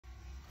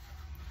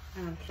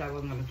And I said I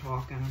wasn't going to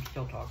talk, and I'm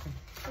still talking.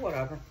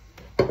 Whatever.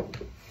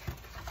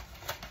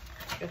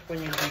 Just when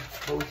you need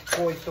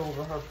voice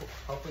over,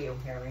 hopefully you'll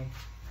hear me.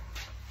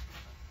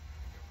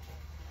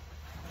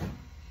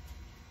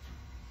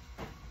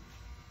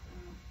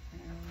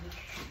 And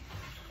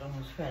it's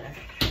almost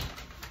finished.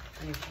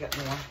 I need to get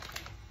more.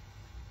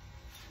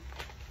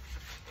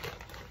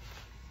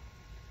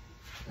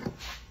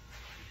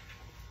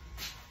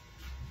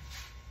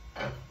 I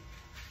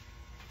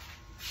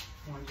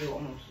want to do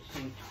almost the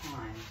same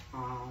time.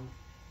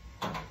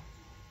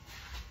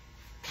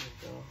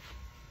 There's a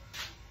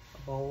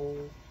bowl,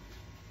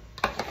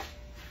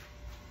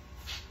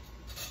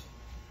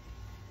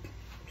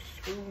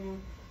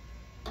 spoon,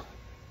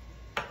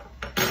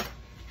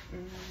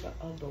 and the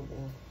other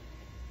bowl.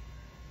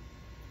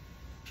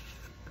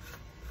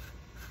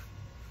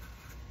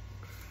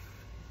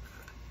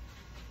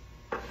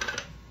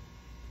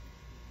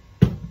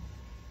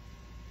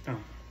 Oh,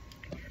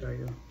 I'll show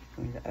you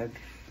from the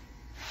eggs.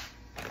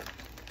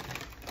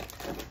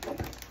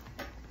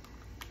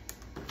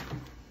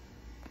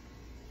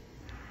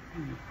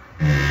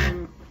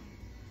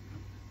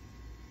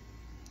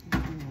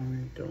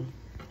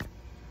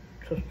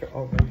 Toaster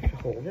oven to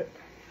hold it.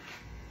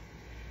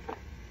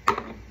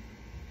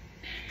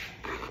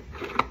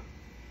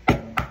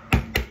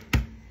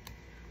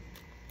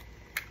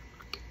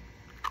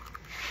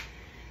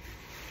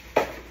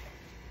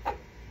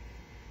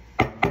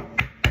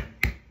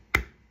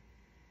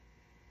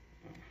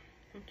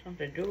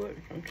 Sometimes I do it,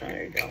 sometimes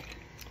I don't.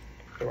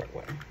 The right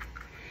way.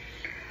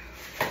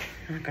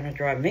 Not gonna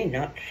drive me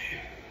nuts.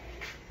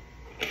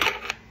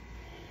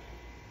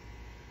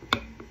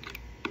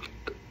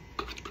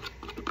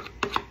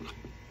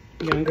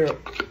 Younger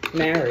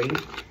Mary,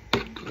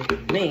 which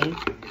is me.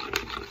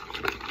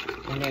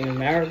 My name is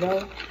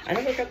Maribel. I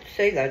never got to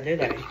say that,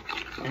 did I?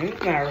 My name is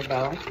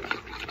Maribel.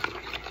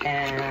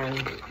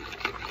 And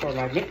for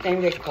my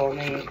nickname, they call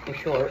me, for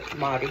short,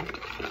 Mari.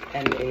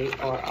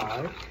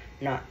 M-A-R-I.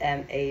 Not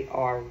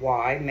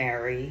M-A-R-Y,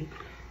 Mary.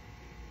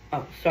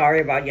 Oh,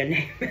 sorry about your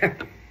name, Mary.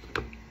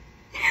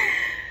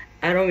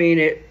 I don't mean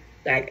it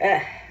like,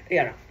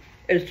 you know.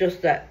 It's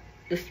just that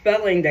the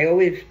spelling, they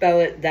always spell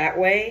it that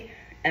way.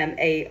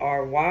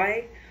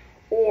 M-A-R-Y,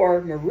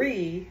 or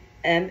Marie,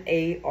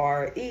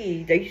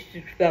 M-A-R-E. They used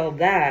to spell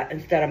that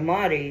instead of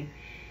Mari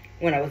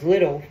when I was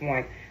little. For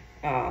my,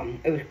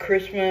 it was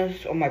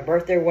Christmas or my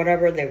birthday or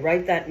whatever. They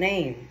write that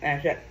name, and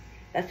I said,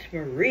 "That's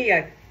Marie."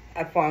 I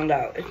found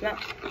out it's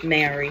not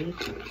Mary.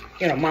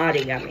 You know,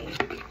 Mari. I mean,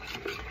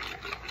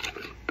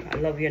 I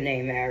love your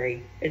name,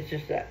 Mary. It's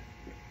just that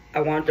I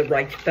want the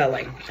right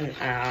spelling, and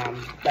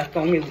that's the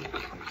only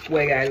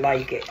way I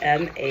like it.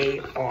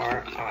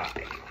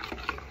 M-A-R-I.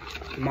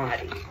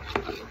 Mari.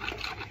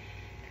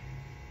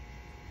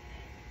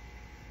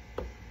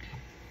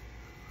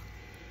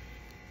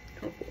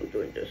 Hope I'm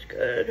doing this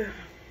good.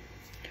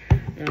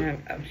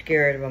 And I'm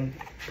scared if I'm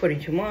putting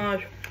too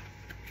much,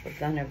 but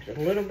then if it's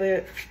a little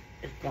bit,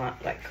 it's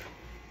not like,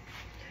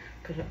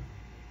 because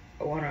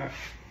I want to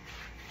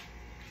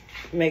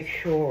make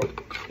sure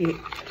he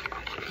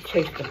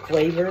tastes the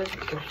flavor,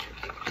 just,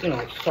 you know,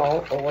 like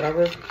salt or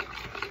whatever.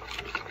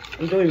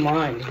 I'm doing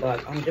mine,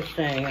 but I'm just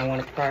saying I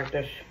want to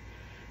practice.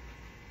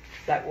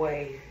 That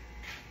way,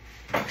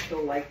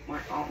 he'll like my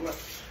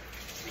omelets.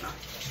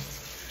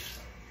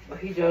 But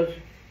he does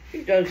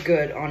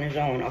good on his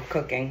own of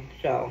cooking.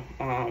 So,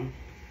 hold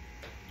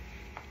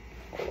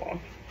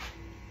on.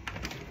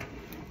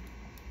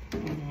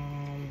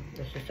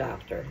 This is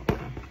after.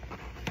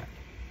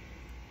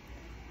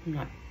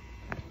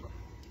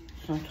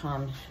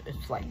 Sometimes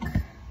it's like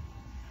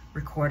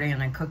recording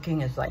and then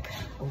cooking is like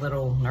a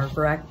little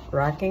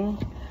nerve-wracking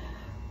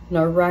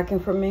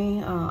for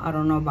me. I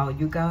don't know about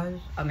you guys.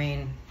 I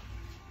mean,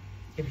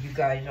 if you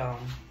guys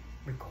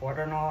record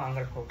or not, I'm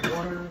gonna put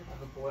water. I'm gonna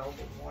boil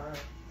the water.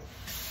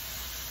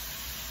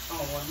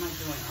 Oh, what am I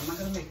doing? I'm not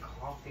gonna make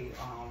coffee.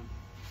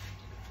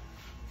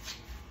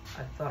 I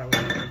thought I was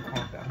gonna make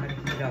coffee. I'm gonna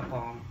heat up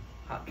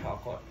hot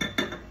chocolate.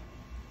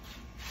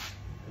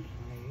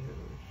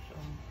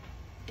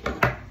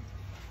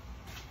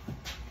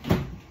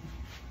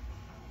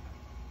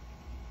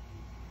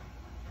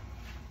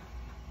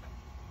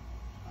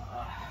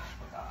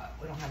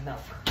 We don't have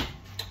milk.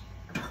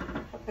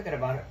 I'm thinking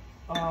about it.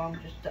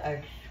 Just the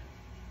eggs.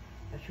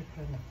 I should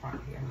put in the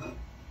front here.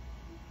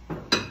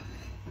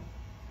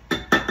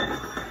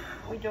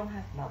 We don't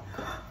have milk.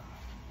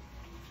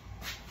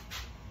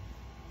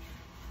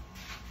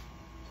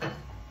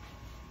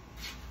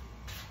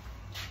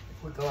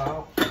 If we go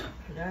out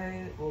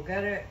today, we'll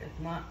get it. If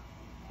not,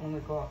 when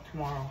we go out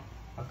tomorrow,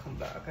 I'll come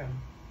back and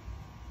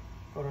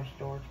go to the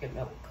store to get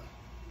milk.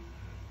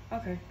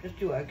 Okay, just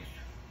 2 eggs.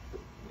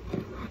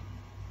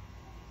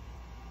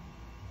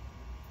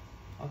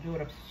 I'll do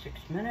it up to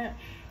 6 minutes.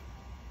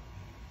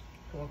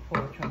 So look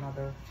forward to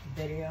another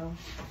video.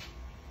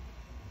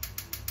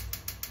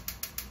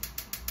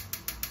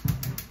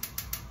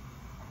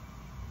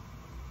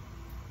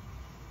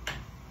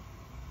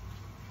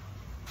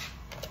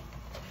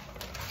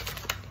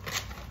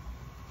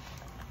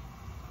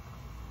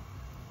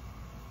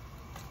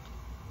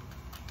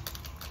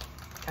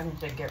 I didn't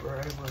say get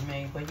rid of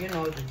me, but you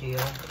know the deal.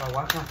 If I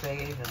wash my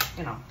face, and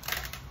you know,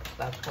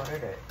 that's what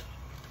it is.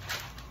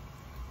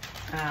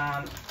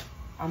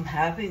 I'm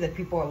happy that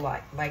people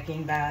are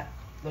liking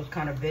those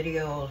kind of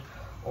videos,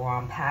 or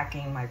I'm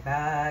packing my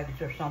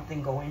bags or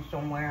something, going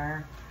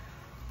somewhere.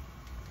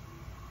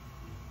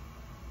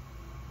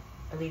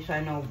 At least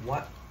I know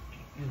what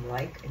you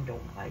like and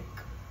don't like.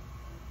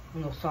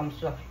 You know, some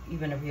stuff,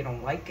 even if you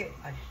don't like it,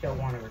 I still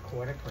want to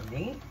record it for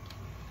me,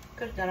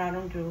 because then I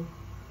don't do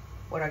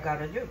what I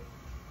gotta do.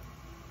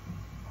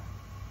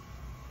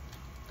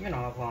 You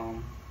know, of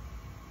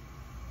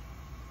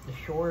the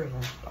shores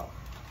and stuff.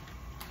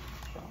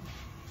 So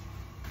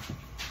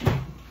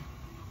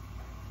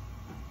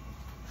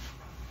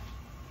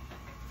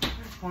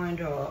let's find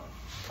a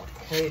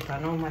place. I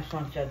know my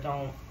son said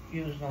don't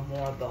use no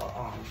more of the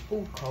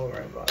food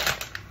coloring, but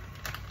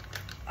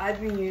I've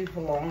been used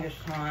for the longest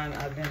time.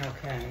 I've been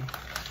okay.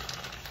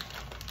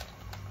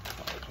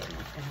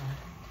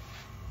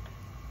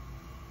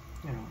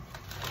 You know,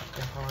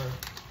 it's hard.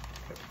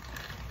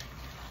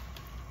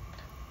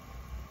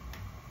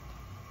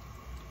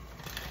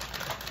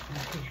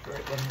 It tastes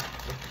great when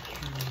it's with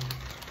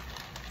cheese.